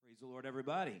the Lord,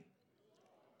 everybody.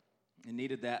 It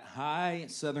needed that high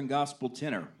Southern gospel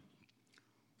tenor.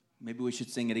 Maybe we should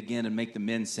sing it again and make the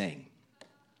men sing.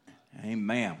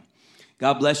 Amen.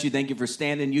 God bless you. Thank you for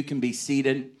standing. You can be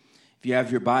seated. If you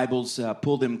have your Bibles,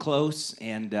 pull them close.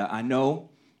 And I know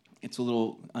it's a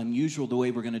little unusual the way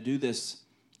we're going to do this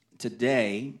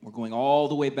today. We're going all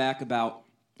the way back about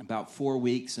 4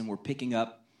 weeks, and we're picking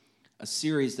up a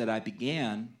series that I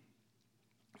began,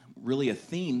 really a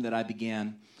theme that I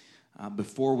began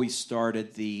before we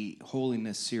started the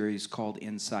holiness series called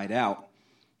Inside Out.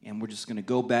 And we're just going to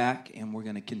go back and we're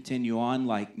going to continue on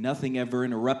like nothing ever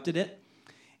interrupted it.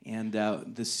 And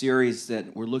the series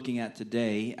that we're looking at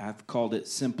today, I've called it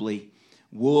simply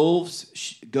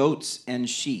Wolves, Goats, and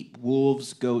Sheep.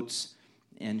 Wolves, Goats,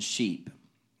 and Sheep.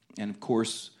 And of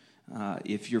course,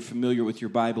 if you're familiar with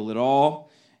your Bible at all,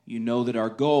 you know that our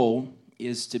goal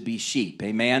is to be sheep.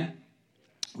 Amen?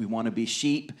 We want to be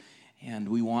sheep, and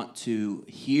we want to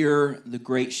hear the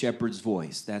great shepherd's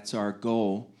voice. That's our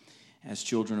goal as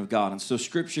children of God. And so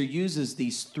Scripture uses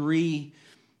these three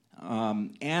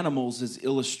animals as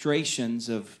illustrations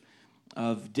of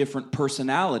different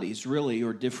personalities, really,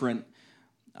 or different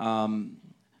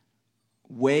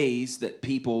ways that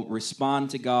people respond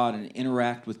to God and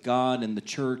interact with God and the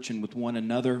church and with one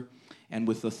another and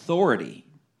with authority.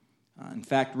 In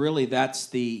fact, really, that's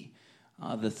the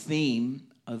theme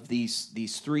of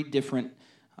these three different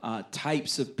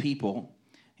types of people,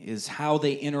 is how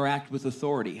they interact with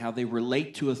authority, how they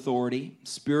relate to authority,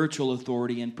 spiritual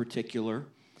authority in particular,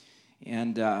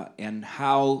 and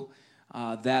how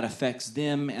that affects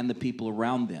them and the people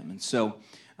around them. And so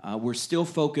we're still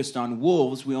focused on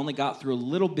wolves. We only got through a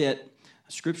little bit.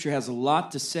 Scripture has a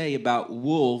lot to say about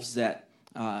wolves that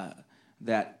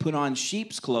put on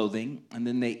sheep's clothing, and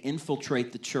then they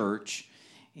infiltrate the church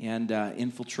and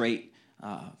infiltrate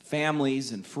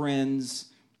families and friends,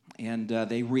 and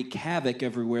they wreak havoc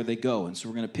everywhere they go. And so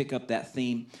we're going to pick up that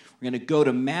theme. We're going to go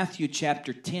to Matthew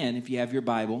chapter 10, if you have your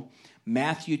Bible.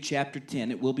 Matthew chapter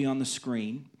 10. It will be on the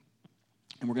screen.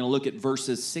 And we're going to look at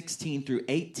verses 16 through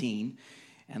 18,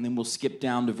 and then we'll skip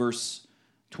down to verse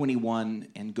 21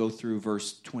 and go through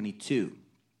verse 22.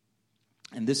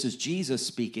 And this is Jesus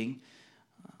speaking.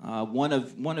 One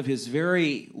of his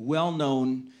very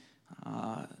well-known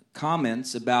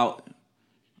comments about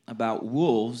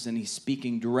wolves, and he's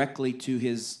speaking directly to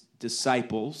his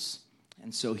disciples,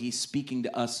 and so he's speaking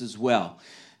to us as well.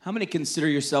 How many consider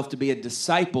yourself to be a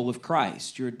disciple of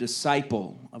Christ? You're a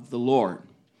disciple of the Lord.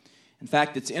 In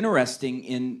fact, it's interesting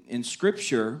in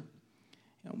Scripture,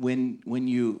 when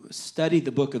you study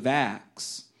the book of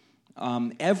Acts,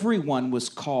 everyone was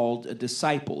called a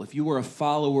disciple. If you were a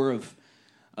follower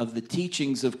of the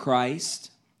teachings of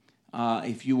Christ,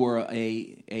 if you were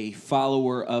a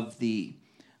follower of the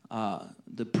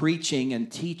preaching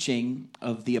and teaching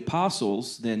of the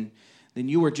apostles, then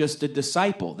you were just a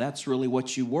disciple. That's really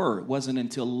what you were. It wasn't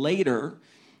until later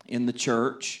in the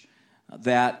church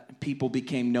that people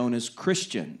became known as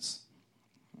Christians.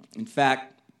 In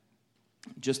fact,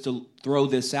 just to throw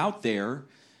this out there,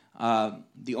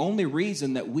 the only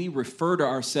reason that we refer to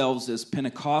ourselves as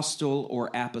Pentecostal or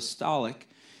apostolic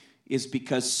is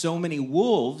because so many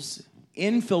wolves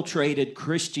infiltrated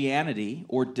Christianity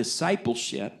or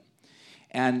discipleship,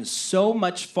 and so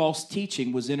much false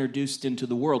teaching was introduced into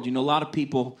the world. You know, a lot of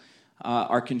people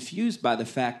are confused by the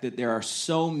fact that there are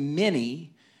so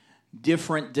many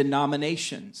different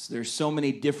denominations. There's so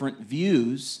many different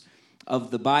views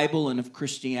of the Bible and of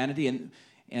Christianity,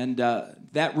 and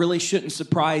that really shouldn't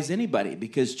surprise anybody,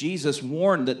 because Jesus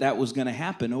warned that was going to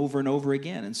happen over and over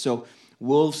again. And so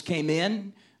wolves came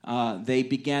in. They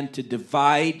began to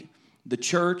divide the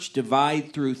church,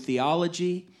 divide through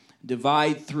theology,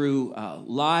 divide through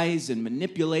lies and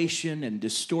manipulation and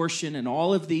distortion and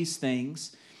all of these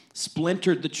things,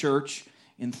 splintered the church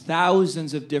in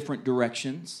thousands of different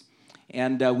directions.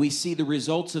 And we see the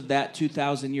results of that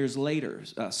 2,000 years later.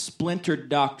 Splintered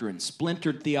doctrine,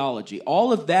 splintered theology.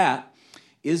 All of that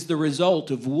is the result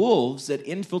of wolves that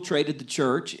infiltrated the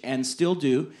church and still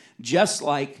do, just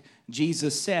like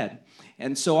Jesus said.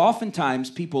 And so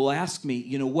oftentimes people ask me,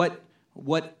 you know,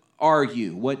 what are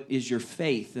you? What is your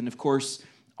faith? And of course,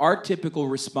 our typical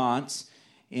response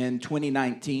in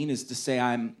 2019 is to say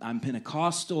I'm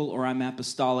Pentecostal or I'm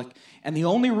apostolic. And the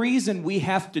only reason we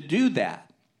have to do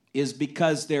that is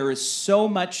because there is so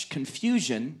much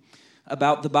confusion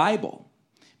about the Bible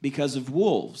because of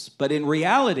wolves. But in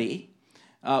reality,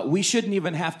 we shouldn't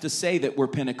even have to say that we're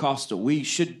Pentecostal. We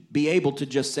should be able to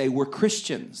just say we're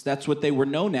Christians. That's what they were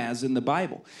known as in the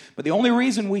Bible. But the only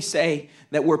reason we say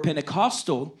that we're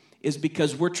Pentecostal is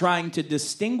because we're trying to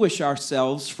distinguish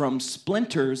ourselves from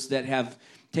splinters that have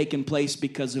taken place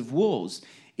because of wolves.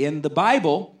 In the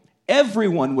Bible,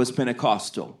 everyone was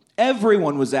Pentecostal.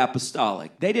 Everyone was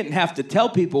apostolic. They didn't have to tell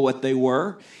people what they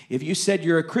were. If you said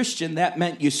you're a Christian, that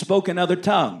meant you spoke in other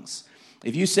tongues.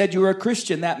 If you said you were a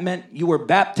Christian, that meant you were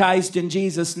baptized in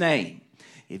Jesus' name.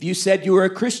 If you said you were a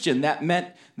Christian, that meant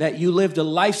that you lived a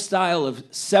lifestyle of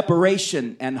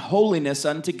separation and holiness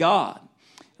unto God.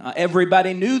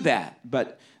 Everybody knew that,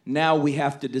 but now we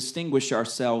have to distinguish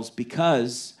ourselves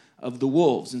because of the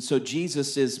wolves. And so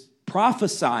Jesus is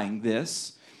prophesying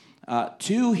this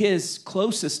to his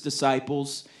closest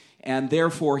disciples, and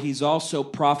therefore he's also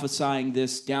prophesying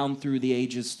this down through the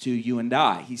ages to you and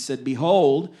I. He said,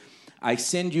 "Behold, I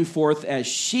send you forth as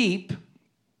sheep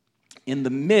in the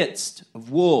midst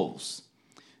of wolves.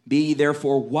 Be ye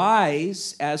therefore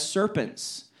wise as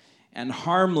serpents and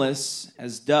harmless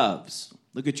as doves."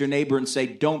 Look at your neighbor and say,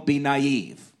 don't be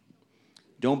naive.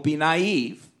 Don't be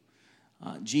naive.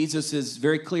 Jesus is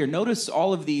very clear. Notice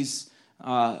all of these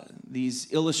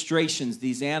illustrations,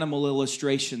 these animal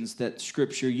illustrations that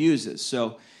Scripture uses.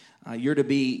 So you're to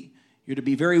be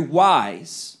very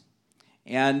wise,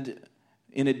 and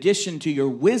in addition to your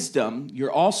wisdom,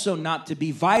 you're also not to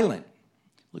be violent.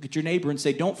 Look at your neighbor and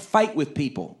say, don't fight with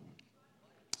people.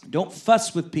 Don't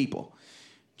fuss with people.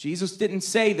 Jesus didn't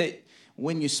say that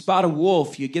when you spot a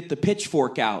wolf, you get the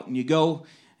pitchfork out and you go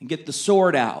and get the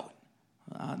sword out.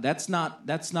 That's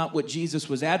not what Jesus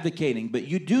was advocating. But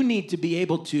you do need to be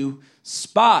able to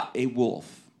spot a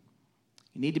wolf.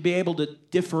 You need to be able to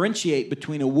differentiate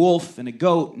between a wolf and a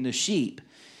goat and a sheep.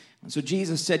 And so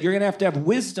Jesus said, you're going to have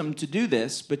wisdom to do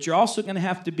this, but you're also going to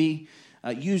have to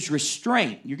use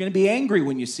restraint. You're going to be angry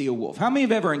when you see a wolf. How many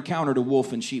have ever encountered a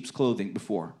wolf in sheep's clothing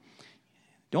before?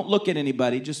 Don't look at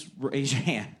anybody, just raise your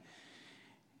hand.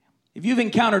 If you've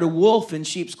encountered a wolf in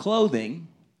sheep's clothing,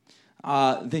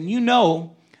 then you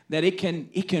know that it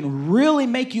can really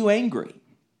make you angry.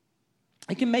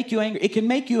 It can make you angry. It can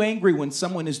make you angry when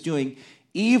someone is doing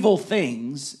evil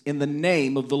things in the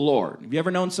name of the Lord. Have you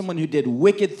ever known someone who did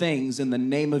wicked things in the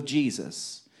name of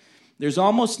Jesus? There's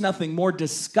almost nothing more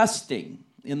disgusting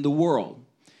in the world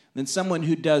than someone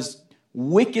who does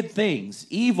wicked things,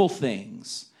 evil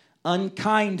things,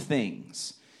 unkind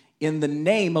things in the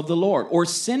name of the Lord, or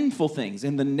sinful things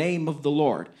in the name of the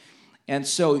Lord. And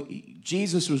so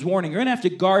Jesus was warning, you're going to have to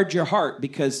guard your heart,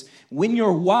 because when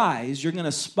you're wise, you're going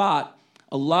to spot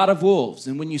a lot of wolves.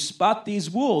 And when you spot these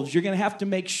wolves, you're going to have to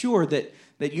make sure that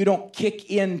you don't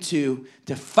kick into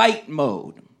fight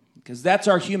mode, because that's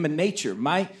our human nature.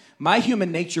 My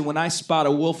human nature when I spot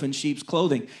a wolf in sheep's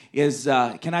clothing is,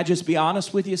 can I just be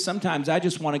honest with you? Sometimes I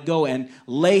just want to go and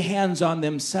lay hands on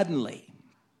them suddenly.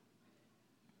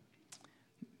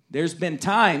 There's been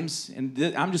times, and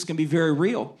I'm just going to be very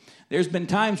real, there's been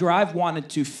times where I've wanted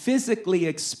to physically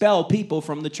expel people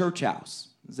from the church house.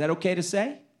 Is that okay to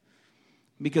say?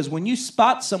 Because when you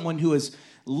spot someone who is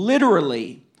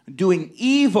literally doing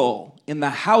evil in the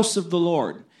house of the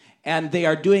Lord, and they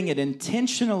are doing it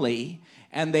intentionally,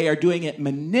 and they are doing it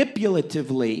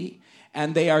manipulatively,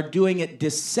 and they are doing it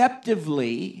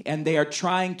deceptively, and they are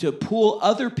trying to pull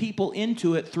other people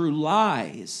into it through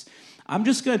lies, I'm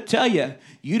just going to tell you,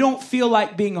 you don't feel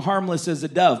like being harmless as a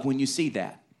dove when you see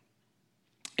that.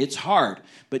 It's hard,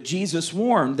 but Jesus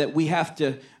warned that we have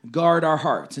to guard our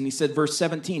hearts. And he said, verse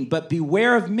 17, but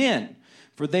beware of men,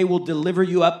 for they will deliver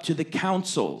you up to the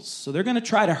councils. So they're going to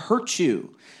try to hurt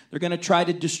you. They're going to try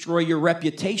to destroy your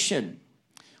reputation.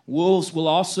 Wolves will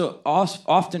also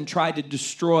often try to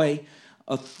destroy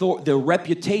the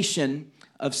reputation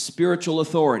of spiritual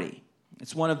authority.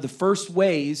 It's one of the first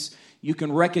ways you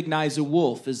can recognize a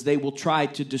wolf, is they will try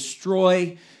to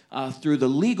destroy through the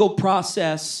legal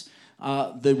process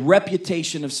the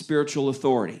reputation of spiritual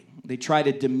authority. They try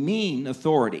to demean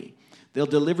authority. They'll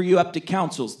deliver you up to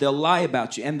councils. They'll lie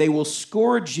about you, and they will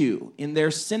scourge you in their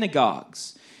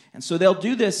synagogues. And so they'll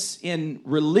do this in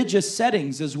religious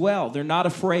settings as well. They're not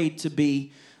afraid to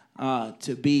be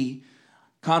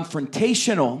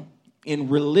confrontational in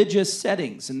religious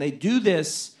settings, and they do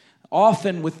this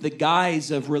often with the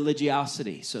guise of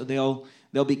religiosity. So they'll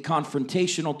be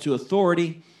confrontational to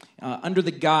authority under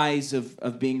the guise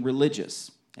of being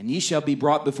religious. And ye shall be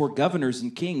brought before governors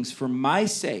and kings for my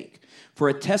sake, for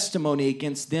a testimony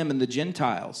against them and the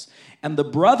Gentiles. And the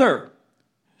brother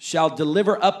shall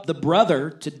deliver up the brother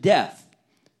to death.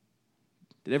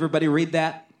 Did everybody read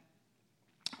that?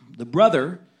 The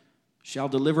brother shall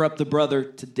deliver up the brother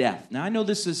to death. Now I know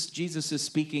Jesus is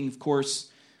speaking, of course,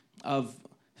 of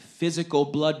physical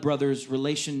blood brothers,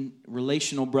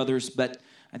 relational brothers, but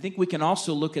I think we can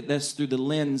also look at this through the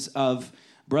lens of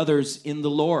brothers in the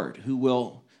Lord who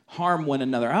will harm one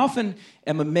another. I often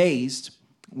am amazed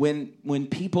when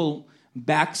people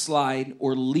backslide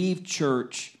or leave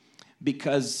church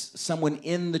because someone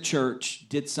in the church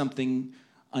did something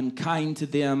unkind to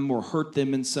them or hurt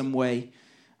them in some way.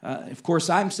 Of course,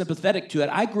 I'm sympathetic to it.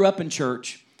 I grew up in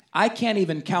church. I can't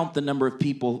even count the number of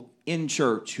people in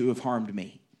church who have harmed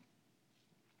me.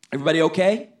 Everybody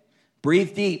okay?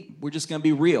 Breathe deep. We're just going to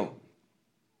be real.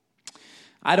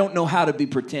 I don't know how to be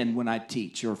pretend when I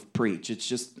teach or preach.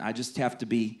 I just have to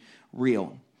be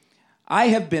real. I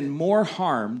have been more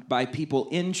harmed by people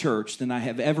in church than I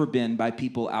have ever been by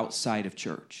people outside of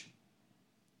church.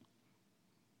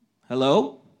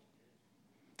 Hello?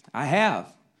 I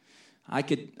have. I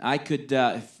could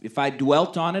if I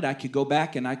dwelt on it, I could go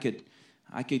back and I could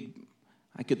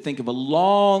think of a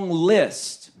long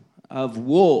list of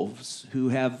wolves who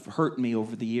have hurt me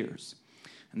over the years.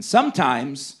 And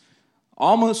sometimes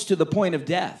almost to the point of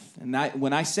death. And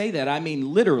when I say that, I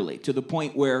mean literally to the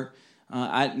point where,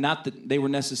 not that they were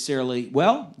necessarily,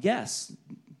 well, yes,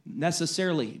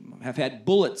 necessarily have had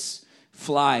bullets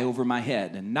fly over my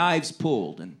head and knives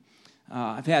pulled. And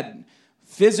I've had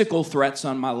physical threats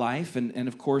on my life and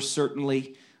of course,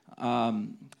 certainly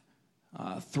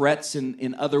threats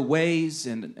in other ways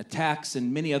and attacks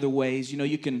in many other ways. You know,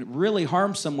 you can really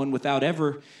harm someone without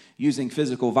ever using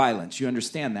physical violence. You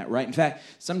understand that, right? In fact,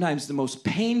 sometimes the most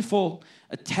painful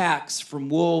attacks from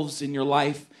wolves in your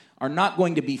life are not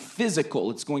going to be physical.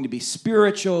 It's going to be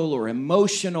spiritual or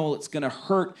emotional. It's going to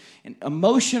hurt. And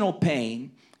emotional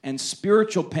pain and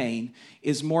spiritual pain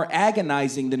is more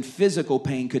agonizing than physical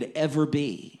pain could ever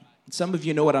be. Some of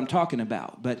you know what I'm talking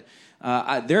about, but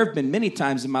there have been many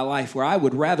times in my life where I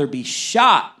would rather be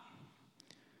shot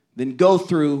than go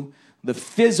through the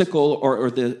physical or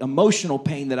the emotional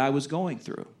pain that I was going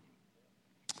through.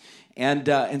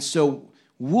 And so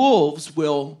wolves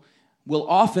will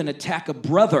often attack a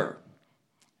brother.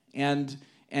 And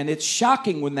it's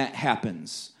shocking when that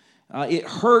happens. It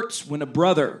hurts when a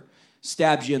brother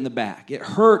stabs you in the back. It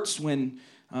hurts when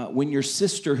your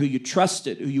sister who you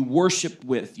trusted, who you worshiped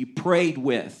with, you prayed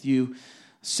with, you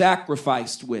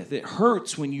sacrificed with. It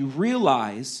hurts when you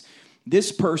realize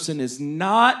this person is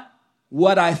not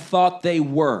what I thought they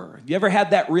were. Have you ever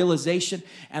had that realization?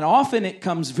 And often it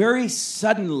comes very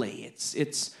suddenly.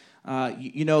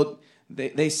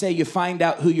 They say you find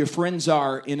out who your friends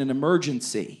are in an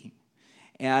emergency.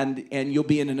 And you'll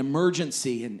be in an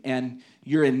emergency and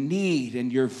you're in need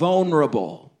and you're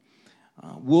vulnerable.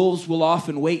 Wolves will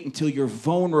often wait until you're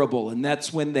vulnerable, and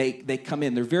that's when they come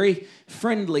in. They're very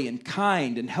friendly and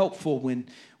kind and helpful when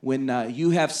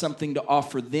you have something to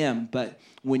offer them. But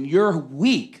when you're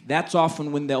weak, that's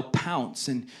often when they'll pounce,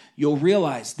 and you'll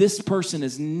realize this person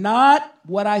is not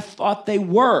what I thought they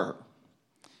were.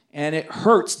 And it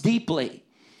hurts deeply.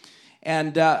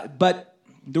 But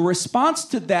the response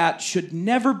to that should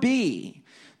never be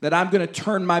that I'm going to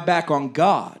turn my back on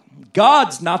God.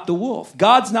 God's not the wolf.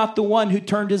 God's not the one who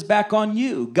turned his back on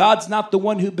you. God's not the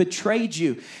one who betrayed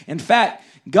you. In fact,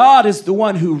 God is the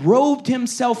one who robed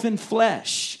himself in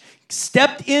flesh,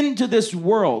 stepped into this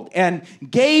world and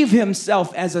gave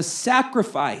himself as a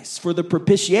sacrifice for the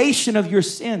propitiation of your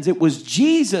sins. It was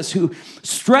Jesus who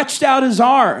stretched out his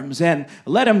arms and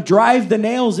let him drive the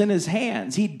nails in his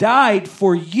hands. He died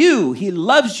for you. He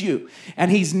loves you, and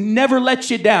he's never let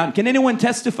you down. Can anyone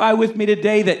testify with me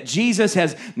today that Jesus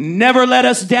has never let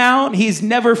us down? He's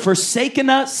never forsaken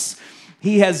us.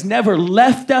 He has never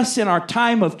left us in our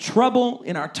time of trouble,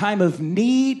 in our time of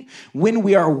need. When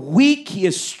we are weak, he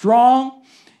is strong.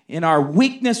 In our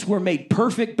weakness, we're made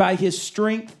perfect by his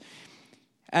strength.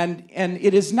 And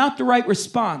it is not the right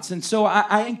response. And so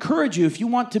I encourage you, if you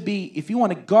want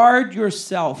to guard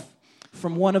yourself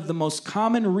from one of the most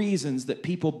common reasons that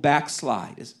people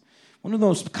backslide, one of the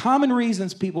most common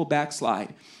reasons people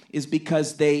backslide is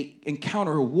because they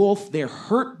encounter a wolf, they're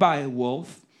hurt by a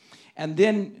wolf, and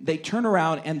then they turn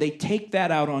around and they take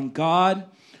that out on God,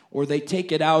 or they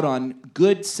take it out on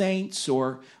good saints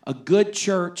or a good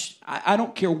church. I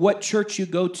don't care what church you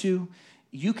go to.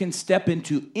 You can step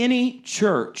into any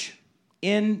church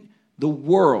in the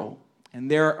world, and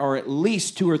there are at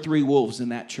least 2 or 3 wolves in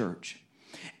that church.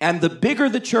 And the bigger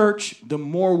the church, the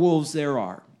more wolves there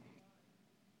are.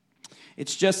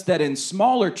 It's just that in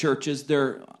smaller churches,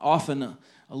 they're often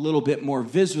a little bit more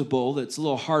visible. It's a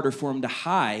little harder for them to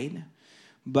hide.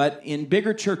 But in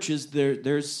bigger churches,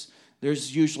 there's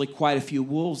usually quite a few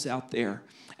wolves out there.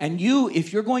 And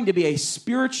if you're going to be a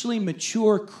spiritually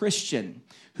mature Christian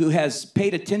who has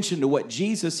paid attention to what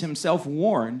Jesus himself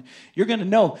warned, you're going to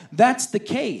know that's the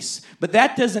case. But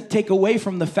that doesn't take away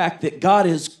from the fact that God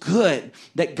is good,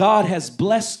 that God has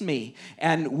blessed me.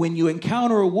 And when you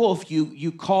encounter a wolf,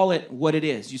 you call it what it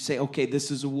is. You say, okay,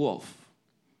 this is a wolf.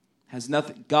 Has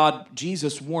nothing. God,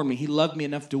 Jesus warned me. He loved me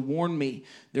enough to warn me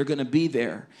they're going to be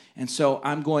there. And so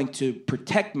I'm going to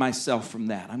protect myself from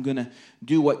that. I'm going to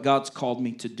do what God's called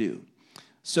me to do.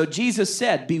 So Jesus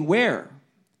said, beware,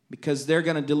 because they're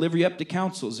going to deliver you up to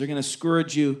councils. They're going to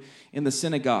scourge you in the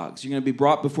synagogues. You're going to be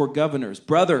brought before governors.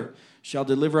 Brother shall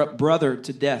deliver up brother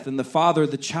to death, and the father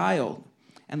the child.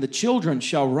 And the children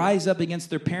shall rise up against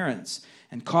their parents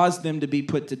and cause them to be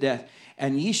put to death.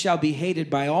 And ye shall be hated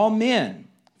by all men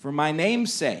for my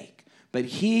name's sake. But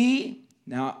he,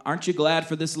 now aren't you glad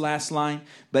for this last line?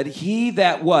 But he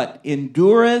that what?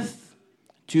 Endureth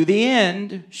to the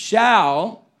end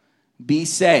shall be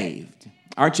saved.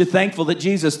 Aren't you thankful that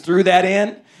Jesus threw that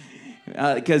in?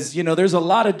 Because, there's a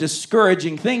lot of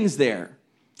discouraging things there.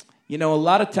 A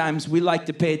lot of times we like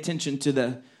to pay attention to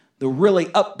the really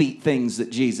upbeat things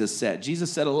that Jesus said.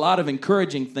 Jesus said a lot of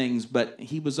encouraging things, but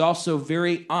he was also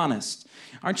very honest.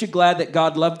 Aren't you glad that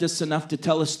God loved us enough to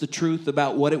tell us the truth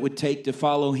about what it would take to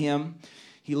follow him?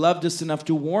 He loved us enough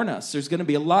to warn us. There's going to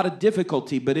be a lot of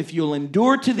difficulty, but if you'll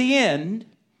endure to the end,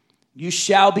 you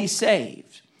shall be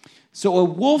saved. So a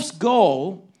wolf's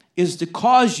goal is to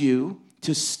cause you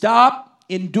to stop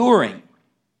enduring.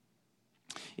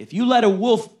 If you let a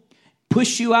wolf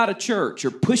push you out of church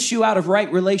or push you out of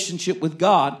right relationship with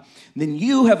God, then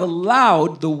you have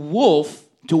allowed the wolf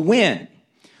to win.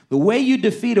 The way you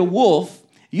defeat a wolf,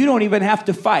 you don't even have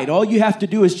to fight. All you have to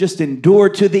do is just endure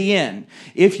to the end.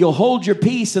 If you'll hold your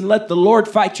peace and let the Lord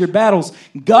fight your battles,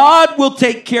 God will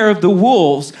take care of the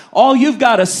wolves. All you've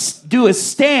got to do is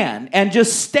stand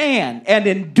and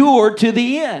endure to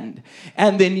the end.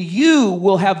 And then you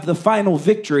will have the final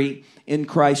victory in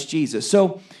Christ Jesus.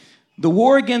 So the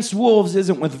war against wolves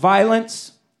isn't with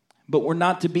violence, but we're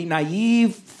not to be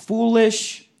naive,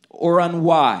 foolish, or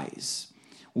unwise.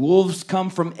 Wolves come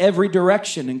from every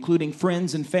direction, including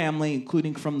friends and family,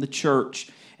 including from the church.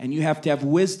 And you have to have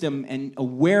wisdom and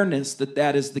awareness that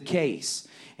that is the case.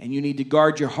 And you need to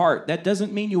guard your heart. That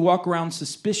doesn't mean you walk around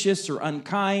suspicious or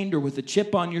unkind or with a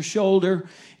chip on your shoulder.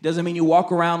 It doesn't mean you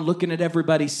walk around looking at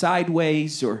everybody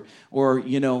sideways or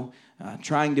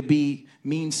trying to be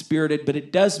mean-spirited. But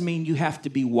it does mean you have to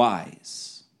be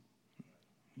wise.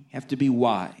 You have to be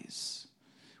wise.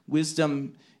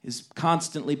 Wisdom is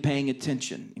constantly paying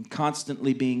attention and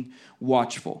constantly being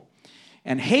watchful.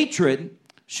 And hatred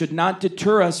should not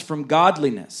deter us from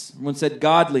godliness. Everyone said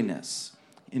godliness.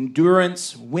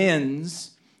 Endurance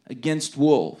wins against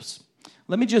wolves.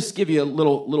 Let me just give you a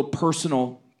little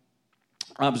personal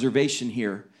observation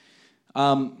here.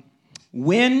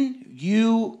 When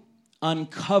you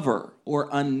uncover or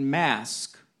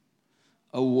unmask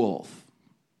a wolf,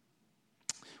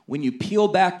 when you peel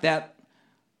back that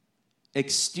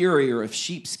exterior of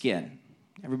sheepskin.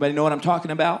 Everybody know what I'm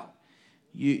talking about?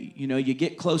 You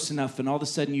get close enough and all of a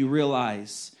sudden you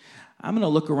realize, I'm going to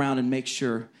look around and make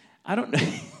sure. I don't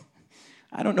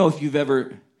know if you've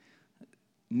ever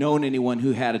known anyone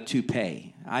who had a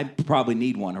toupee. I probably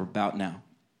need one about now.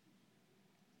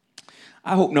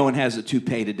 I hope no one has a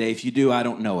toupee today. If you do, I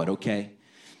don't know it, okay?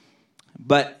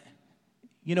 But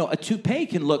a toupee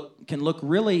can look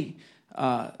really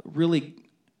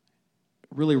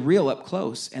real up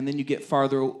close, and then you get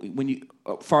farther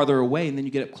away, and then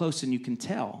you get up close and you can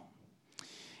tell.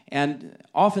 And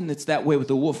often it's that way with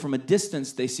the wolf. From a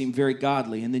distance, they seem very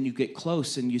godly, and then you get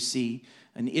close and you see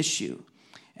an issue.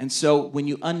 And so when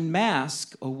you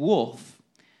unmask a wolf,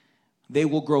 they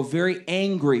will grow very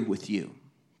angry with you.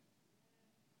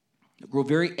 They'll grow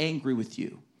very angry with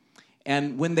you.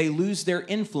 And when they lose their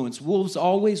influence, wolves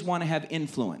always want to have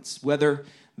influence, whether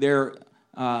they're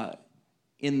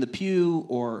in the pew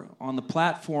or on the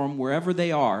platform, wherever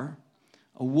they are,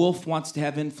 a wolf wants to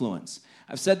have influence.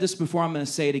 I've said this before, I'm going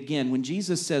to say it again. When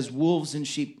Jesus says wolves in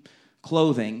sheep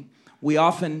clothing, we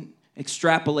often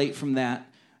extrapolate from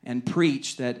that and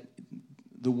preach that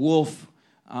the wolf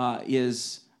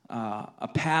is a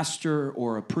pastor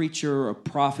or a preacher or a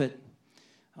prophet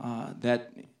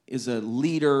that is a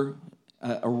leader,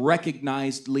 a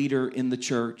recognized leader in the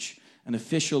church, an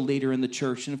official leader in the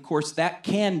church. And of course, that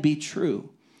can be true.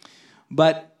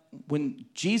 But when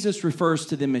Jesus refers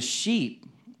to them as sheep,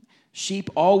 sheep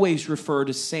always refer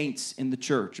to saints in the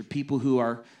church or people who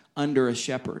are under a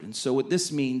shepherd. And so what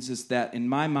this means is that, in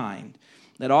my mind,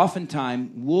 that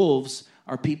oftentimes wolves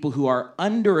are people who are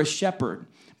under a shepherd,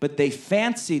 but they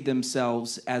fancy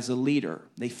themselves as a leader.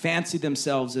 They fancy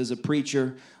themselves as a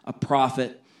preacher, a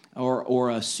prophet, or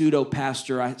a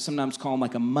pseudo-pastor. I sometimes call them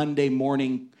like a Monday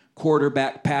morning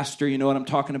quarterback pastor. You know what I'm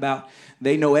talking about?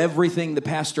 They know everything the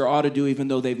pastor ought to do, even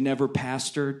though they've never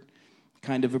pastored,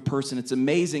 kind of a person. It's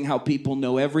amazing how people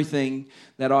know everything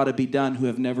that ought to be done who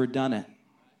have never done it.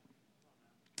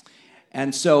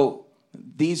 And so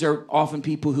these are often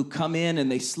people who come in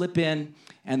and they slip in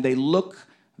and they look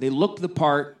the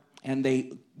part, and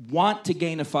they want to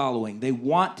gain a following. They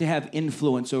want to have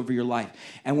influence over your life.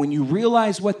 And when you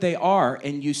realize what they are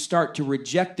and you start to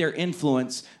reject their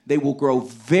influence, they will grow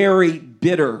very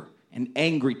bitter and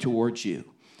angry towards you.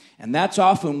 And that's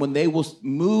often when they will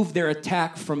move their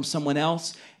attack from someone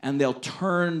else and they'll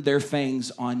turn their fangs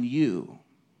on you.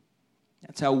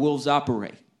 That's how wolves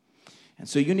operate. And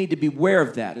so you need to be aware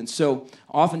of that. And so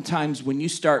oftentimes when you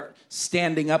start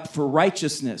standing up for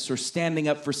righteousness or standing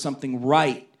up for something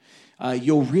right,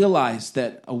 you'll realize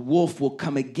that a wolf will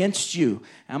come against you.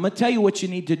 And I'm going to tell you what you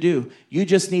need to do. You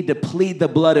just need to plead the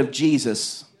blood of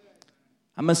Jesus.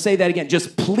 I'm going to say that again.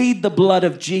 Just plead the blood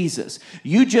of Jesus.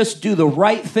 You just do the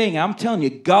right thing. I'm telling you,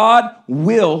 God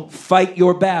will fight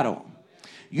your battle.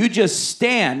 You just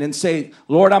stand and say,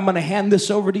 Lord, I'm going to hand this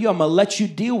over to you. I'm going to let you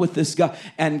deal with this guy.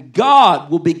 And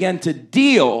God will begin to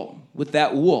deal with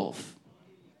that wolf.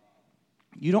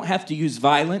 You don't have to use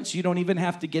violence. You don't even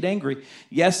have to get angry.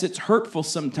 Yes, it's hurtful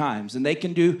sometimes, and they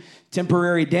can do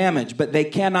temporary damage, but they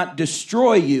cannot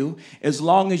destroy you as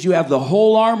long as you have the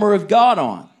whole armor of God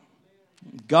on.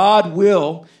 God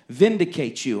will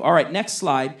vindicate you. All right, next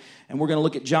slide, and we're going to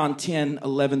look at John 10,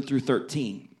 11 through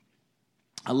 13.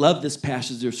 I love this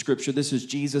passage of Scripture. This is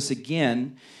Jesus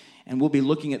again, and we'll be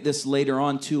looking at this later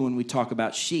on too when we talk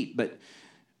about sheep. But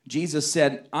Jesus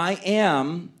said, I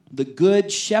am the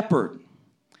good shepherd,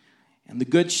 and the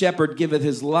good shepherd giveth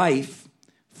his life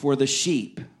for the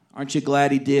sheep. Aren't you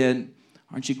glad he did?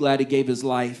 Aren't you glad he gave his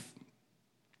life?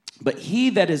 But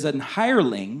he that is an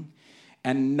hireling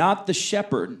and not the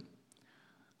shepherd,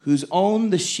 whose own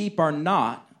the sheep are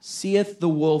not, seeth the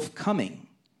wolf coming,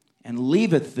 and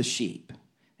leaveth the sheep,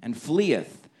 and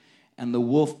fleeth, and the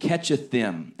wolf catcheth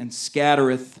them, and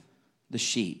scattereth the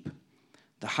sheep.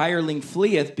 The hireling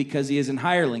fleeth because he is an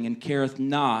hireling, and careth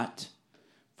not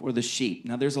for the sheep.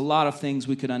 Now, there's a lot of things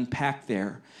we could unpack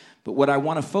there, but what I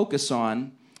want to focus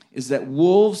on is that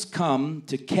wolves come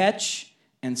to catch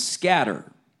and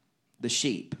scatter the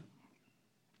sheep.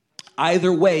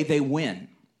 Either way, they win.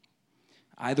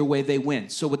 Either way, they win.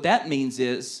 So what that means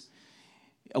is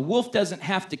a wolf doesn't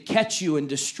have to catch you and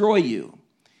destroy you.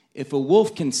 If a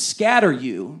wolf can scatter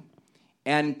you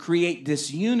and create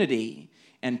disunity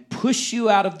and push you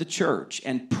out of the church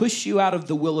and push you out of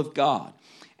the will of God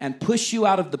and push you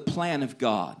out of the plan of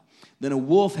God, then a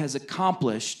wolf has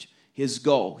accomplished his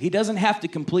goal. He doesn't have to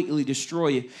completely destroy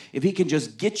you. If he can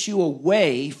just get you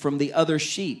away from the other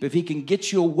sheep, if he can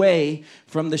get you away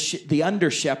from the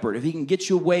under shepherd, if he can get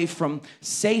you away from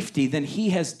safety, then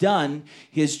he has done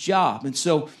his job. And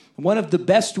so one of the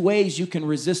best ways you can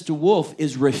resist a wolf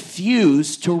is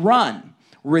refuse to run.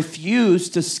 Refuse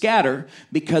to scatter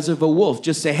because of a wolf.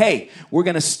 Just say, hey, we're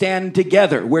going to stand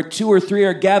together. Where 2 or 3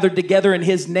 are gathered together in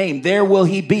his name, there will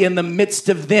he be in the midst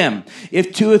of them.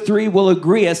 If 2 or 3 will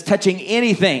agree as touching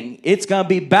anything, it's going to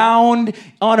be bound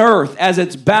on earth as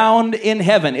it's bound in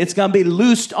heaven. It's going to be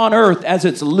loosed on earth as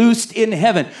it's loosed in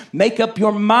heaven. Make up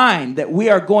your mind that we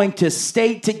are going to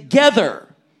stay together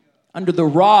under the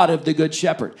rod of the good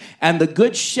shepherd. And the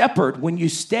good shepherd, when you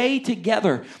stay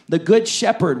together, the good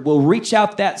shepherd will reach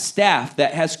out that staff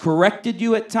that has corrected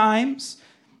you at times.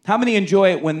 How many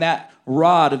enjoy it when that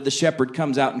rod of the shepherd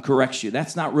comes out and corrects you?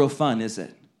 That's not real fun, is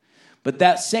it? But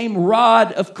that same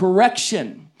rod of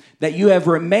correction that you have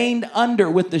remained under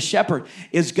with the shepherd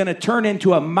is going to turn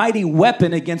into a mighty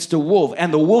weapon against a wolf.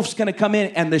 And the wolf's going to come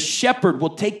in, and the shepherd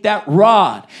will take that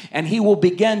rod and he will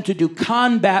begin to do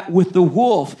combat with the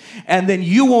wolf. And then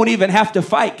you won't even have to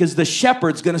fight because the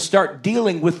shepherd's going to start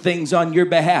dealing with things on your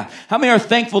behalf. How many are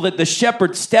thankful that the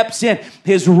shepherd steps in?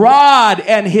 His rod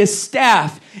and his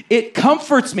staff, it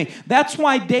comforts me. That's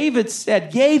why David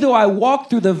said, yea, though I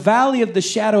walk through the valley of the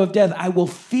shadow of death, I will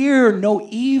fear no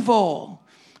evil.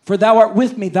 For thou art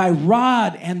with me, thy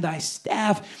rod and thy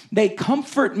staff, they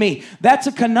comfort me. That's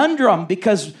a conundrum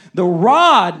because the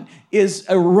rod is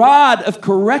a rod of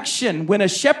correction. When a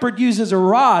shepherd uses a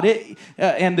rod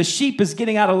and the sheep is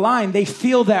getting out of line, they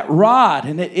feel that rod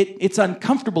and it's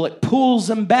uncomfortable. It pulls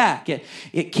them back.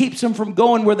 It keeps them from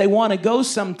going where they want to go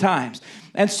sometimes.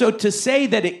 And so to say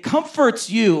that it comforts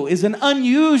you is an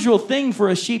unusual thing for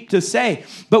a sheep to say.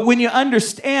 But when you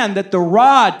understand that the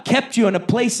rod kept you in a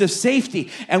place of safety,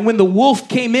 and when the wolf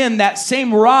came in, that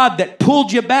same rod that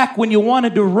pulled you back when you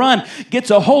wanted to run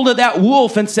gets a hold of that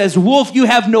wolf and says, wolf, you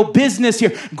have no business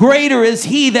here. Greater is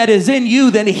he that is in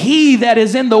you than he that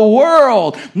is in the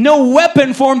world. No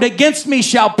weapon formed against me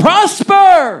shall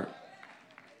prosper.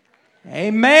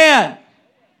 Amen.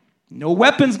 No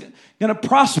weapons going to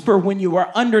prosper when you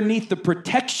are underneath the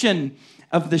protection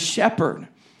of the shepherd.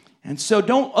 And so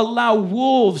don't allow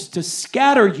wolves to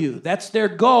scatter you. That's their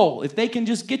goal. If they can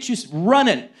just get you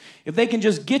running, if they can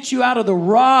just get you out of the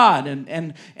rod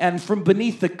and from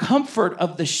beneath the comfort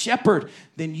of the shepherd,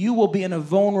 then you will be in a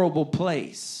vulnerable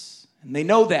place. And they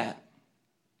know that.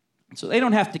 So they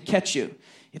don't have to catch you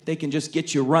if they can just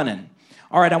get you running.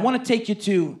 All right, I want to take you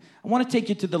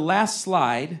to the last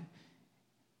slide.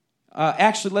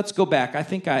 Actually, let's go back. I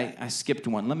think I skipped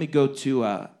one. Let me go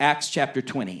to Acts chapter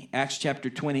 20. Acts chapter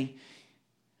 20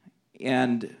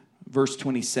 and verse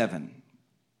 27.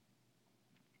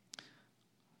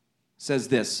 Says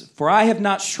this, "For I have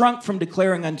not shrunk from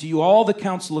declaring unto you all the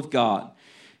counsel of God.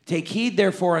 Take heed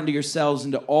therefore unto yourselves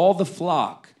and to all the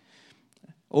flock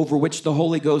over which the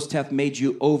Holy Ghost hath made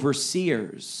you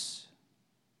overseers,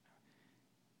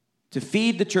 to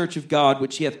feed the church of God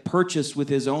which he hath purchased with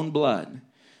his own blood.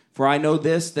 For I know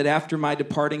this, that after my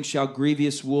departing shall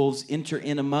grievous wolves enter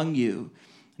in among you,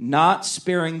 not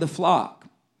sparing the flock.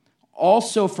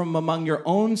 Also from among your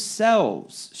own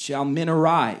selves shall men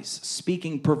arise,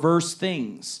 speaking perverse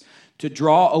things, to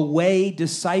draw away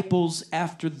disciples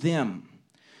after them.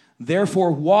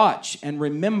 Therefore watch and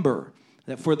remember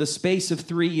that for the space of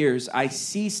 3 years I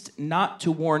ceased not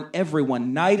to warn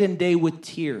everyone night and day with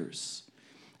tears.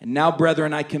 And now,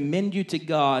 brethren, I commend you to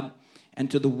God and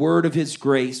to the word of his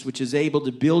grace, which is able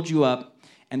to build you up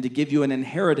and to give you an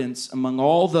inheritance among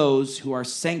all those who are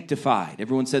sanctified."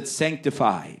 Everyone said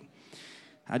sanctified.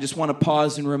 I just want to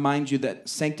pause and remind you that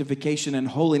sanctification and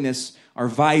holiness are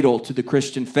vital to the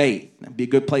Christian faith. That'd be a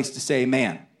good place to say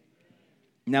amen.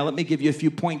 Now let me give you a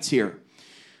few points here.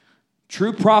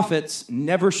 True prophets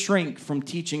never shrink from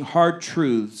teaching hard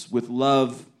truths with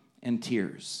love and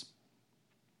tears.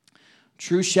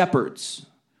 True shepherds,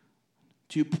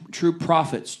 true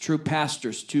prophets, true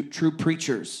pastors, true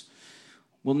preachers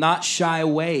will not shy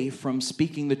away from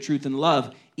speaking the truth in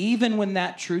love, even when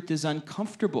that truth is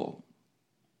uncomfortable.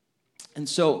 And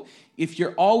so if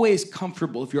you're always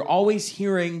comfortable, if you're always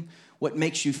hearing what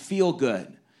makes you feel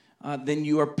good, then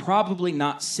you are probably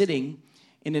not sitting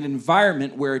in an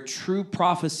environment where true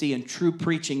prophecy and true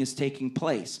preaching is taking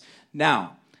place.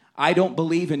 Now, I don't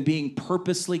believe in being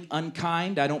purposely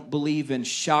unkind. I don't believe in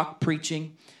shock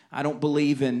preaching. I don't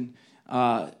believe in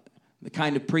the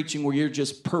kind of preaching where you're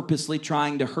just purposely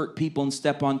trying to hurt people and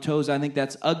step on toes. I think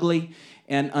that's ugly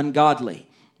and ungodly.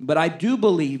 But I do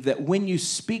believe that when you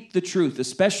speak the truth,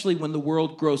 especially when the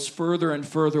world grows further and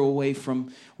further away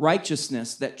from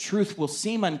righteousness, that truth will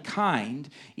seem unkind,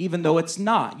 even though it's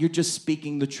not. You're just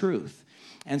speaking the truth.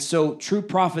 And so true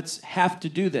prophets have to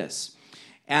do this.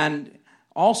 And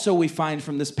also we find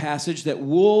from this passage that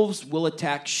wolves will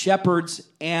attack shepherds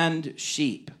and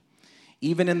sheep.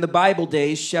 Even in the Bible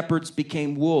days, shepherds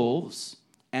became wolves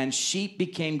and sheep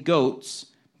became goats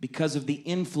because of the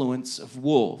influence of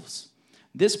wolves.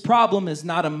 This problem is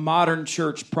not a modern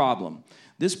church problem.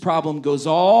 This problem goes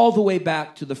all the way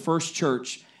back to the first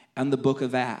church and the book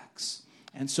of Acts.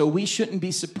 And so we shouldn't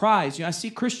be surprised. I see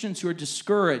Christians who are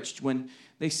discouraged when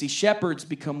they see shepherds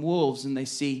become wolves and they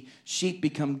see sheep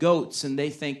become goats, and they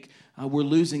think we're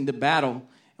losing the battle,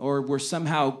 or we're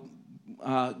somehow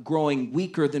growing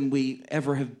weaker than we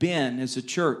ever have been as a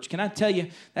church. Can I tell you,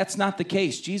 that's not the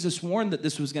case. Jesus warned that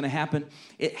this was going to happen.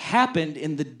 It happened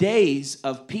in the days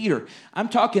of Peter. I'm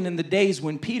talking in the days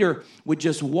when Peter would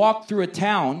just walk through a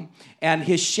town and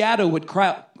his shadow would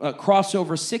cross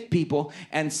over sick people,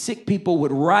 and sick people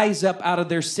would rise up out of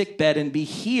their sick bed and be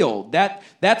healed.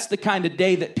 That's the kind of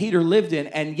day that Peter lived in,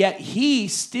 and yet he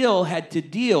still had to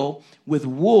deal with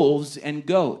wolves and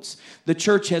goats. The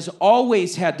church has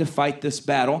always had to fight this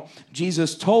battle.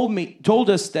 Jesus told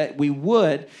us that we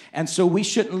would, and so we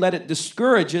shouldn't let it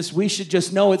discourage us. We should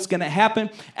just know it's going to happen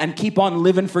and keep on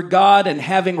living for God and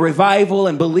having revival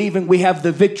and believing we have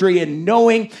the victory, and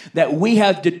knowing that we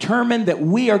have determined that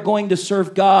we are going to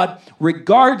serve God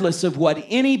regardless of what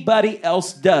anybody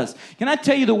else does. Can I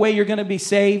tell you the way you're going to be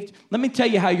saved? Let me tell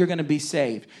you how you're going to be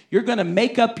saved. You're going to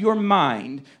make up your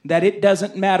mind that it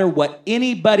doesn't matter what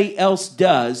anybody else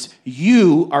does,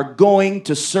 you are going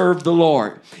to serve the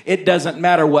Lord. It doesn't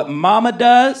matter what mama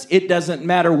does. It doesn't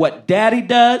matter what daddy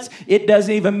does. It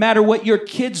doesn't even matter what your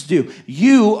kids do.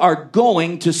 You are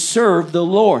going to serve the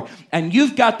Lord. And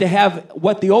you've got to have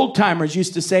what the old timers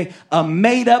used to say, a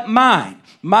made up mind.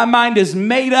 My mind is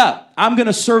made up. I'm going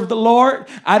to serve the Lord.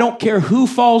 I don't care who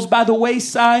falls by the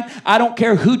wayside. I don't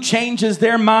care who changes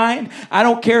their mind. I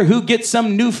don't care who gets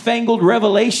some newfangled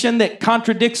revelation that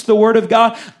contradicts the Word of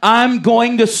God. I'm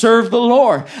going to serve the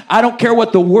Lord. I don't care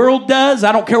what the world does.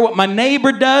 I don't care what my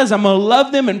neighbor does. I'm going to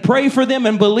love them and pray for them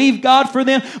and believe God for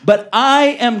them. But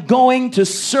I am going to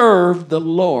serve the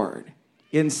Lord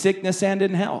in sickness and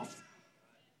in health.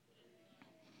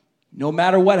 No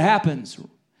matter what happens,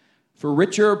 for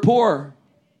richer or poor,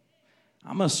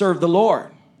 I'm going to serve the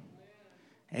Lord.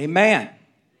 Amen.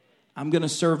 I'm going to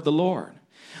serve the Lord.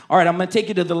 All right, I'm going to take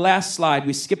you to the last slide.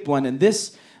 We skipped one. And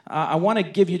this, I want to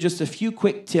give you just a few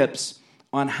quick tips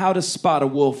on how to spot a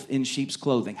wolf in sheep's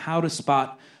clothing. How to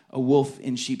spot a wolf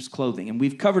in sheep's clothing. And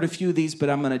we've covered a few of these, but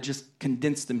I'm going to just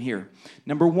condense them here.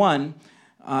 Number one,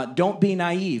 don't be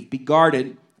naive. Be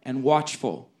guarded and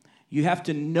watchful. You have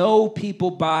to know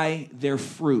people by their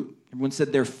fruit. Everyone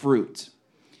said their fruit.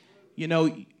 You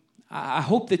know, I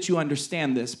hope that you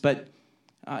understand this, but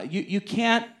you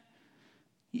can't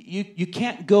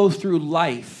go through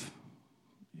life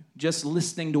just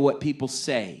listening to what people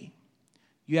say.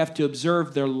 You have to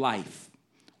observe their life.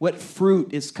 What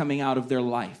fruit is coming out of their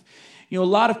life? You know,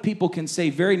 a lot of people can say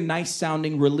very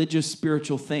nice-sounding religious,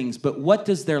 spiritual things, but what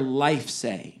does their life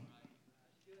say?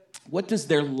 What does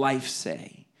their life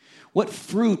say? What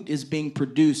fruit is being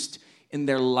produced in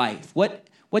their life? What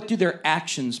do their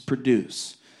actions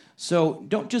produce? So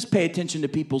don't just pay attention to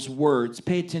people's words.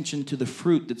 Pay attention to the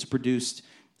fruit that's produced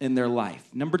in their life.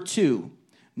 Number two,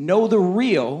 know the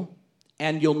real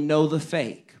and you'll know the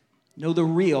fake. Know the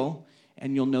real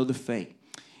and you'll know the fake.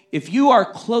 If you are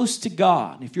close to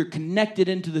God, if you're connected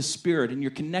into the Spirit and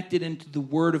you're connected into the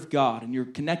Word of God and you're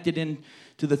connected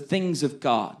into the things of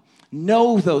God,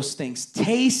 know those things.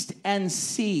 Taste and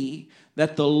see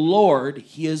that the Lord,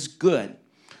 He is good.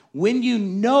 When you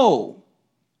know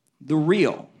the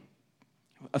real,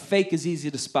 a fake is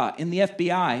easy to spot. In the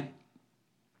FBI,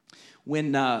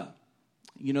 when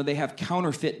they have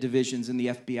counterfeit divisions in the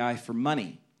FBI for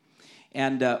money,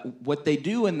 and what they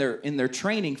do in their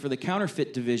training for the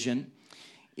counterfeit division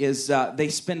is they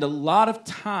spend a lot of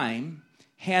time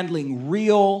handling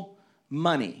real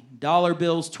money, dollar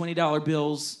bills, $20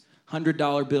 bills,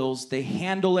 $100 bills. They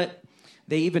handle it.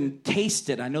 They even taste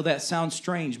it. I know that sounds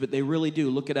strange, but they really do.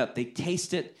 Look it up. They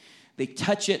taste it. They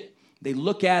touch it. They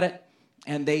look at it.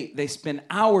 And they spend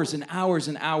hours and hours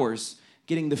and hours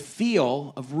getting the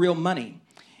feel of real money.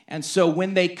 And so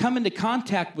when they come into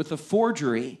contact with a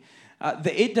forgery,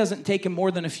 it doesn't take them more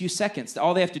than a few seconds.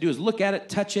 All they have to do is look at it,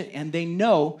 touch it, and they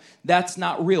know that's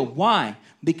not real. Why?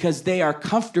 Because they are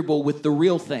comfortable with the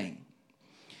real thing.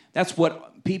 That's what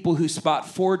people who spot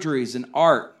forgeries in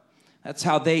art, that's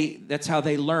how they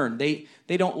learn. They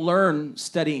don't learn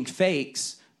studying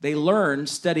fakes. They learn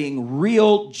studying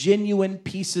real, genuine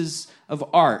pieces of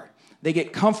art. They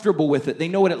get comfortable with it. They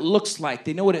know what it looks like.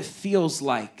 They know what it feels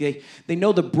like. They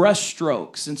know the brush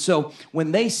strokes. And so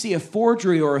when they see a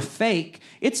forgery or a fake,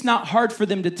 it's not hard for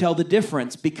them to tell the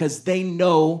difference because they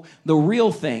know the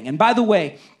real thing. And by the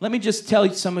way, let me just tell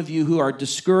you, some of you who are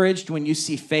discouraged when you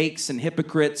see fakes and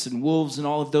hypocrites and wolves and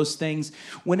all of those things,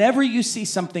 whenever you see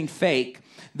something fake,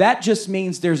 that just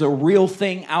means there's a real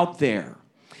thing out there.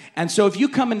 And so if you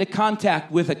come into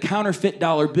contact with a counterfeit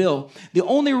dollar bill, the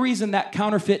only reason that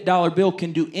counterfeit dollar bill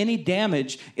can do any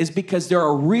damage is because there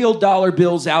are real dollar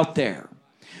bills out there.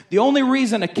 The only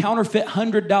reason a counterfeit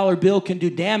 $100 bill can do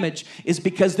damage is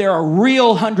because there are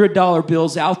real $100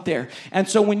 bills out there. And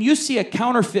so when you see a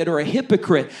counterfeit or a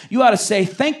hypocrite, you ought to say,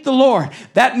 thank the Lord.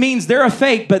 That means they're a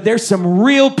fake, but there's some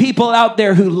real people out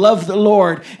there who love the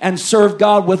Lord and serve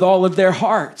God with all of their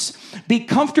hearts. Be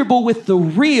comfortable with the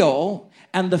real,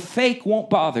 and the fake won't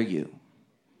bother you.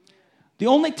 The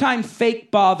only time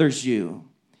fake bothers you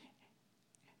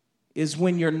is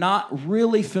when you're not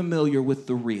really familiar with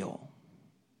the real.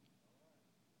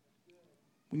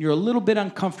 When you're a little bit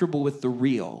uncomfortable with the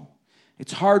real,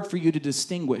 it's hard for you to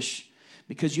distinguish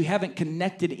because you haven't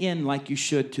connected in like you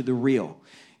should to the real.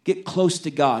 Get close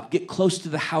to God. Get close to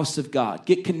the house of God.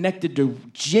 Get connected to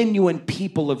genuine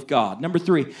people of God. Number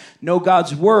 3, know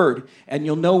God's word, and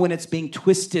you'll know when it's being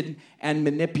twisted and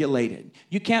manipulated.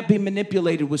 You can't be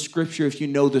manipulated with Scripture if you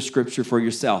know the Scripture for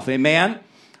yourself. Amen?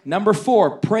 Number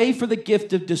 4, pray for the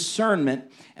gift of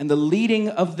discernment and the leading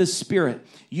of the Spirit.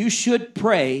 You should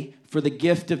pray for the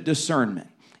gift of discernment.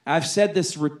 I've said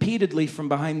this repeatedly from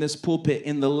behind this pulpit.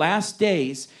 In the last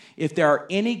days, if there are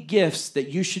any gifts that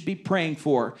you should be praying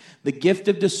for, the gift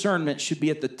of discernment should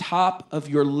be at the top of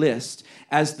your list.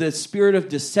 As the spirit of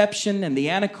deception and the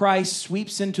Antichrist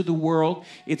sweeps into the world,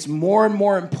 it's more and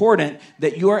more important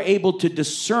that you are able to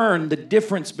discern the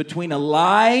difference between a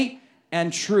lie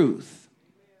and truth,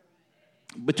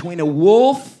 between a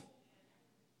wolf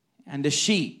and a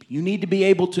sheep. You need to be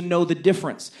able to know the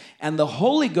difference. And the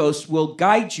Holy Ghost will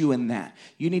guide you in that.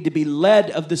 You need to be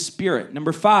led of the Spirit.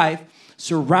 Number 5,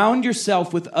 surround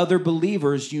yourself with other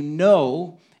believers you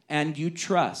know and you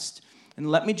trust. And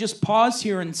let me just pause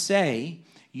here and say,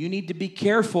 you need to be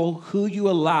careful who you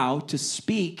allow to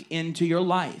speak into your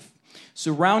life.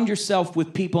 Surround yourself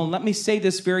with people, and let me say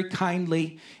this very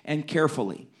kindly and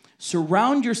carefully.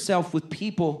 Surround yourself with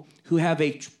people who have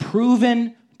a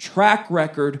proven track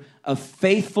record of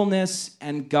faithfulness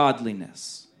and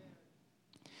godliness.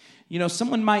 You know,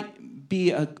 someone might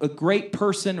be a great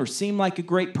person or seem like a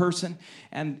great person,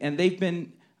 and they've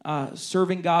been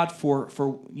serving God for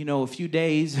a few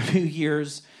days, a few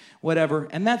years, whatever,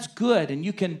 and that's good, and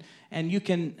you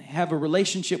can have a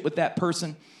relationship with that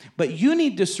person. But you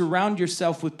need to surround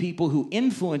yourself with people who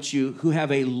influence you, who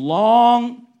have a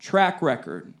long track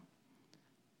record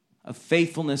of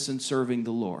faithfulness in serving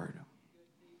the Lord.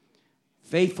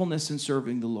 Faithfulness in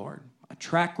serving the Lord. A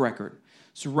track record.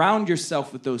 Surround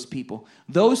yourself with those people.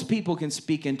 Those people can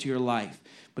speak into your life.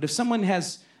 But if someone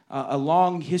has a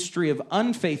long history of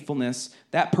unfaithfulness,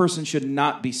 that person should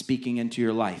not be speaking into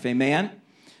your life. Amen?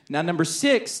 Now, number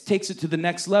 6 takes it to the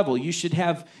next level. You should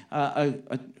have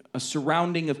a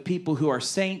surrounding of people who are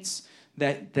saints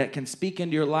that can speak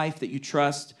into your life, that you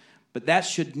trust. But that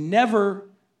should never,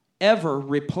 ever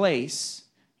replace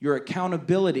your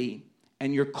accountability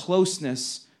and your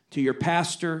closeness to your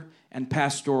pastor and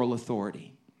pastoral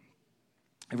authority.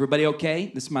 Everybody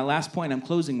okay? This is my last point. I'm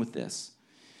closing with this.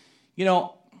 You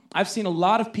know, I've seen a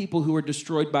lot of people who were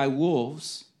destroyed by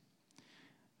wolves,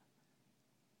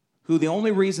 who the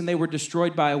only reason they were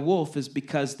destroyed by a wolf is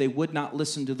because they would not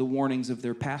listen to the warnings of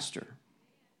their pastor.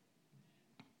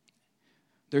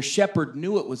 Their shepherd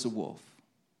knew it was a wolf.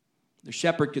 Their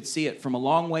shepherd could see it from a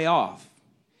long way off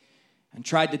and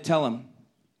tried to tell him,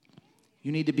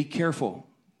 you need to be careful.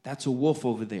 That's a wolf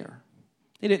over there.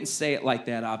 They didn't say it like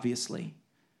that, obviously.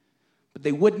 But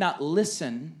they would not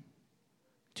listen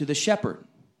to the shepherd.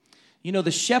 You know,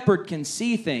 the shepherd can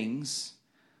see things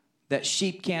that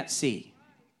sheep can't see.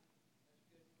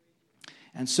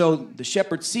 And so the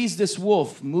shepherd sees this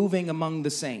wolf moving among the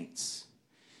saints.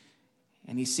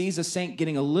 And he sees a saint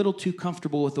getting a little too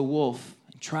comfortable with the wolf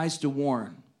and tries to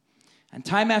warn. And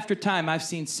time after time, I've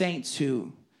seen saints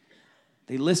who,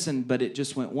 they listened, but it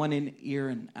just went one in ear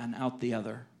and out the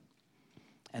other.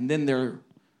 And then their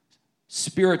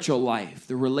spiritual life,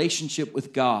 their relationship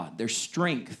with God, their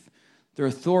strength, their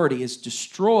authority is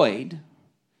destroyed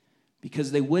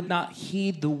because they would not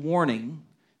heed the warning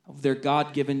of their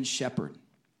God-given shepherd.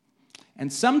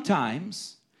 And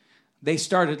sometimes they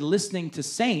started listening to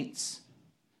saints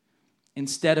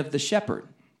instead of the shepherd.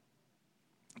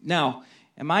 Now,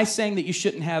 am I saying that you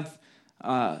shouldn't have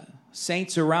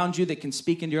saints around you that can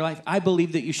speak into your life? I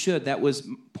believe that you should. That was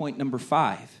point number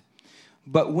 5.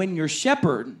 But when your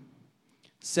shepherd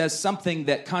says something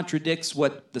that contradicts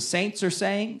what the saints are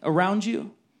saying around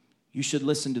you, you should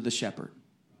listen to the shepherd.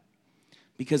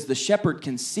 Because the shepherd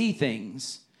can see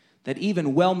things that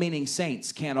even well-meaning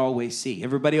saints can't always see.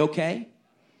 Everybody okay?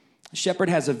 The shepherd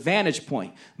has a vantage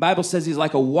point. The Bible says he's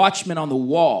like a watchman on the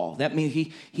wall. That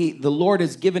means the Lord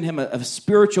has given him a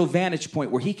spiritual vantage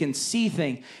point where he can see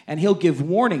things and he'll give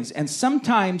warnings. And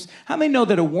sometimes, how many know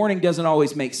that a warning doesn't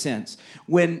always make sense?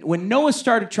 When Noah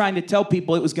started trying to tell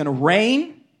people it was going to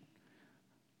rain,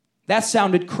 that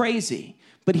sounded crazy.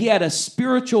 But he had a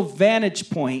spiritual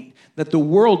vantage point that the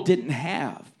world didn't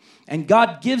have. And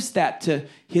God gives that to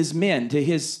his men, to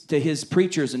his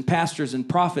preachers and pastors and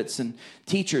prophets and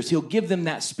teachers. He'll give them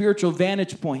that spiritual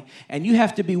vantage point. And you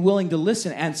have to be willing to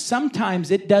listen. And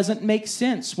sometimes it doesn't make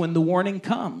sense when the warning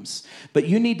comes. But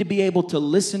you need to be able to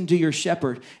listen to your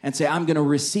shepherd and say, I'm going to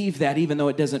receive that even though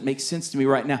it doesn't make sense to me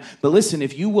right now. But listen,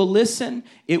 if you will listen,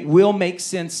 it will make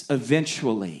sense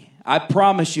eventually. I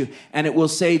promise you. And it will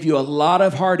save you a lot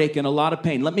of heartache and a lot of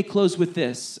pain. Let me close with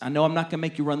this. I know I'm not going to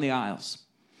make you run the aisles.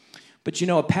 But you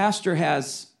know, a pastor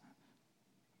has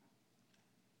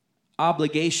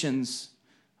obligations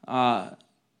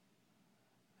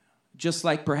just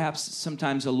like perhaps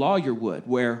sometimes a lawyer would,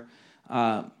 where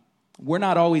we're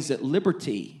not always at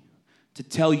liberty to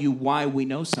tell you why we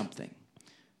know something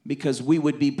because we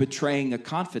would be betraying a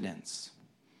confidence.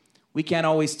 We can't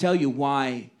always tell you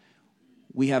why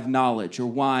we have knowledge or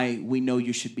why we know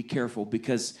you should be careful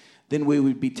because then we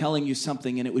would be telling you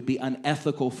something and it would be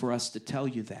unethical for us to tell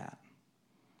you that.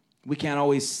 We can't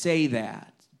always say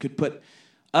that. It could put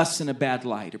us in a bad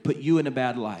light or put you in a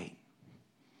bad light.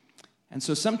 And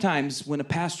so sometimes when a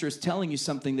pastor is telling you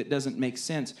something that doesn't make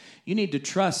sense, you need to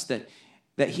trust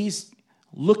that he's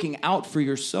looking out for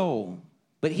your soul,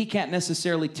 but he can't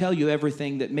necessarily tell you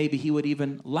everything that maybe he would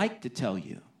even like to tell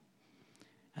you.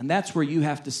 And that's where you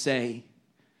have to say,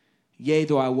 yea,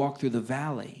 though I walk through the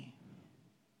valley,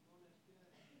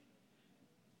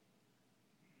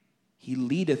 he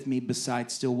leadeth me beside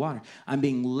still water. I'm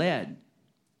being led.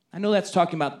 I know that's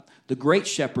talking about the great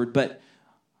shepherd, but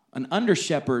an under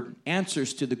shepherd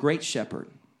answers to the great shepherd.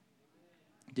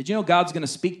 Did you know God's going to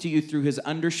speak to you through his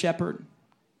under shepherd?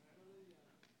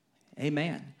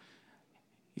 Amen.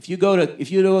 If you go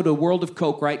to World of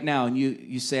Coke right now and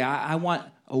you say, I want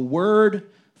a word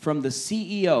from the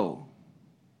CEO.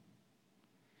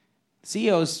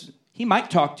 CEO's, he might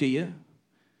talk to you,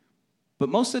 but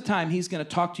most of the time he's going to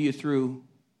talk to you through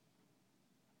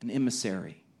an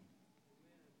emissary.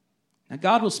 Now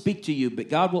God will speak to you, but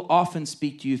God will often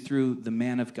speak to you through the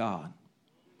man of God.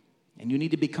 And you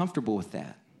need to be comfortable with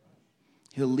that.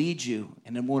 He'll lead you,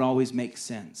 and it won't always make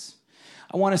sense.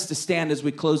 I want us to stand as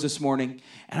we close this morning,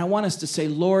 and I want us to say,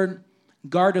 Lord,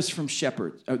 guard us from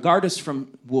shepherds, or guard us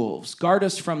from wolves, guard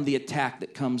us from the attack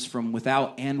that comes from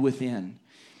without and within.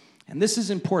 And this is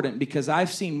important because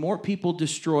I've seen more people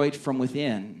destroyed from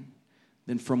within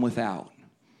than from without.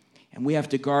 And we have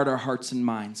to guard our hearts and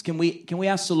minds. Can we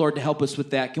ask the Lord to help us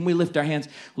with that? Can we lift our hands?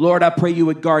 Lord, I pray you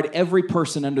would guard every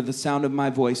person under the sound of my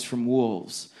voice from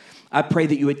wolves. I pray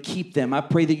that you would keep them. I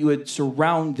pray that you would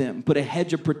surround them, put a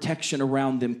hedge of protection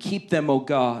around them. Keep them, oh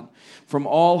God, from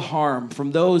all harm,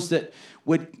 from those that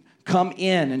would come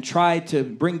in and try to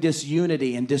bring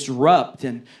disunity and disrupt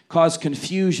and cause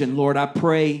confusion. Lord, I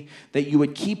pray that you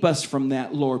would keep us from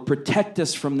that, Lord. Protect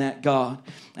us from that, God.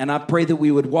 And I pray that we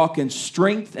would walk in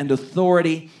strength and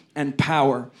authority and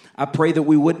power. I pray that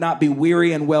we would not be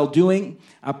weary in well-doing.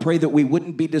 I pray that we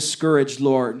wouldn't be discouraged,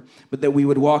 Lord, but that we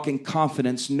would walk in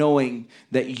confidence knowing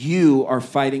that you are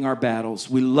fighting our battles.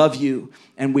 We love you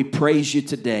and we praise you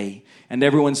today. And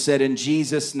everyone said, in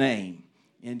Jesus' name,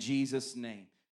 in Jesus' name.